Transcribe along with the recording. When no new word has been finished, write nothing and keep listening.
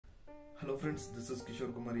Hello friends, this is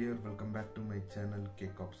Kishore Kumar here. Welcome back to my channel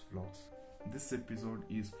KCOPS Vlogs. This episode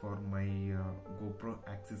is for my Gopro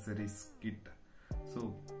accessories kit.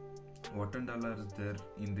 So what and all are there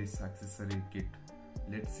in this accessory kit?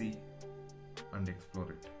 Let's see and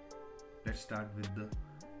explore it. Let's start with the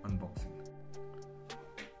unboxing.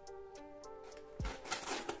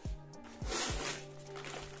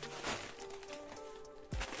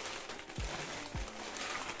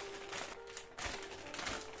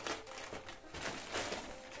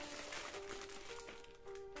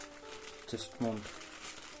 Chest mount,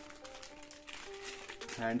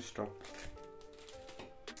 hand strap,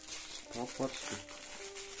 or stick,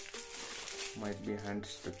 might be hand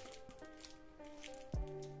strap,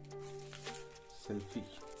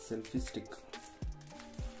 selfie stick,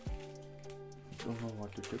 don't know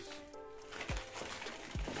what it is.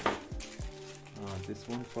 This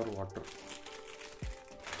one for water,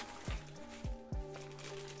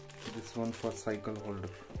 this one for cycle holder,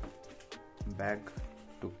 bag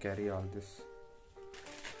to carry all this,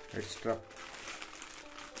 head strap,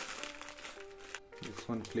 this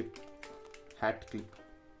one clip, hat clip,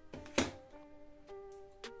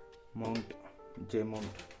 mount, J mount,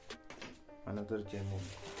 another J mount,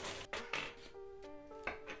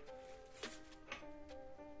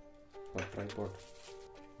 for tripod,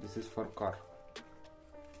 this is for car.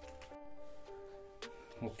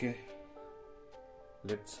 Okay,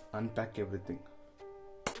 let's unpack everything.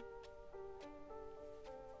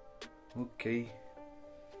 Okay,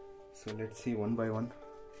 so let's see one by one.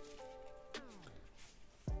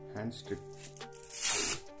 Hand strip,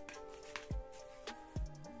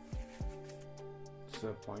 it's a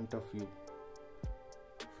point of view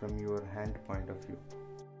from your hand point of view.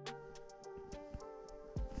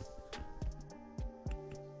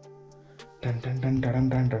 Dun dun dun dun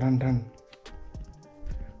dun dun dun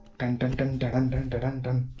dun dun dun dun dun dun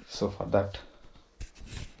dun. So for that,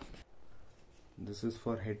 this is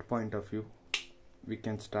for head point of view. We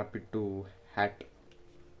can strap it to hat.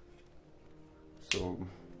 So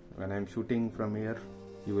when I'm shooting from here,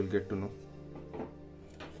 you will get to know.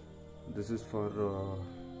 This is for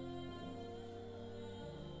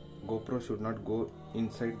GoPro should not go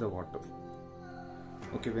inside the water.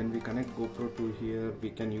 Okay, when we connect GoPro to here, we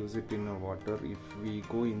can use it in the water. If we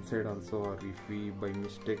go inside also, or if we by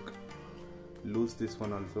mistake lose this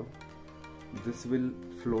one also, this will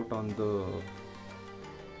float on the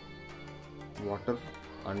water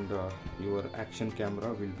and your action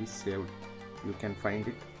camera will be saved. You can find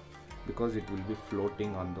it because it will be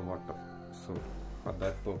floating on the water. So for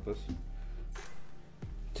that purpose,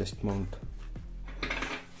 chest mount.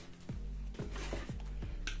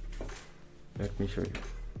 Let me show you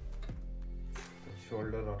the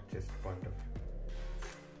shoulder or chest point of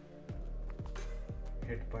view,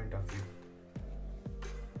 head point of view.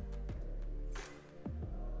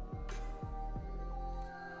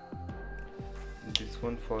 This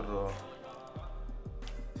one for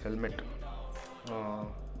helmet,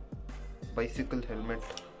 bicycle helmet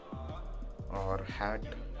or hat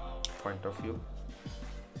point of view.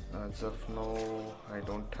 As of now, I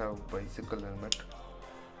don't have bicycle helmet.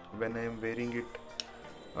 When I am wearing it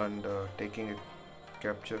and taking a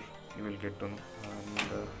capture, you will get to know.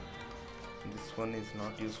 And this one is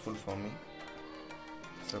not useful for me.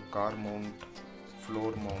 It's a car mount,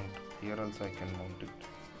 floor mount. Here also I can mount it.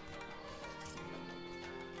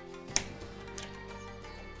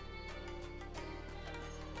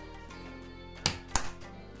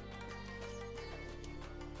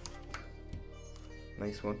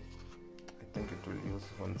 Nice one. I think it will use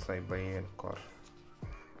once I buy a car.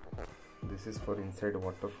 This is for inside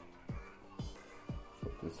water.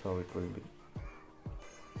 So this is how it will be.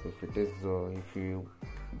 So if it is, if you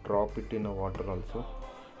drop it in a water also,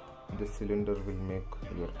 this cylinder will make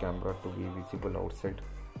your camera to be visible outside,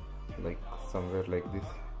 like somewhere like this.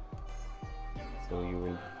 So you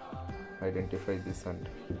will identify this and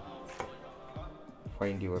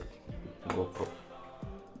find your GoPro.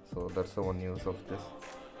 So that's the one use of this.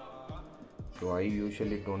 So I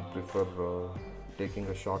usually don't prefer taking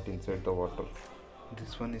a shot inside the water.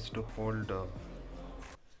 This one is to hold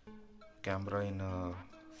camera in a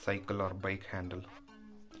cycle or bike handle.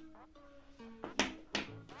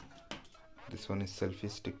 This one is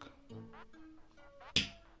selfie stick.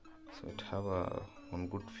 So it have one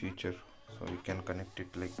good feature. So you can connect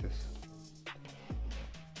it like this.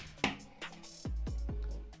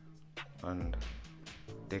 And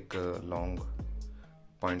take a long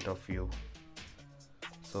point of view.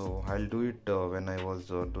 So I'll do it when I was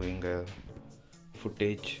doing a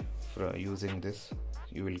footage using this.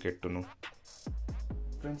 You will get to know.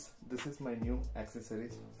 Friends, this is my new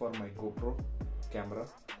accessories for my GoPro camera.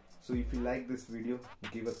 So if you like this video,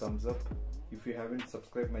 give a thumbs up. If you haven't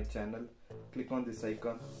subscribed my channel, click on this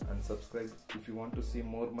icon and subscribe. If you want to see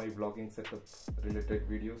more my vlogging setup related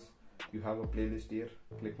videos, you have a playlist here.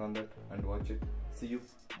 Click on that and watch it. See you.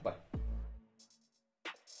 Bye.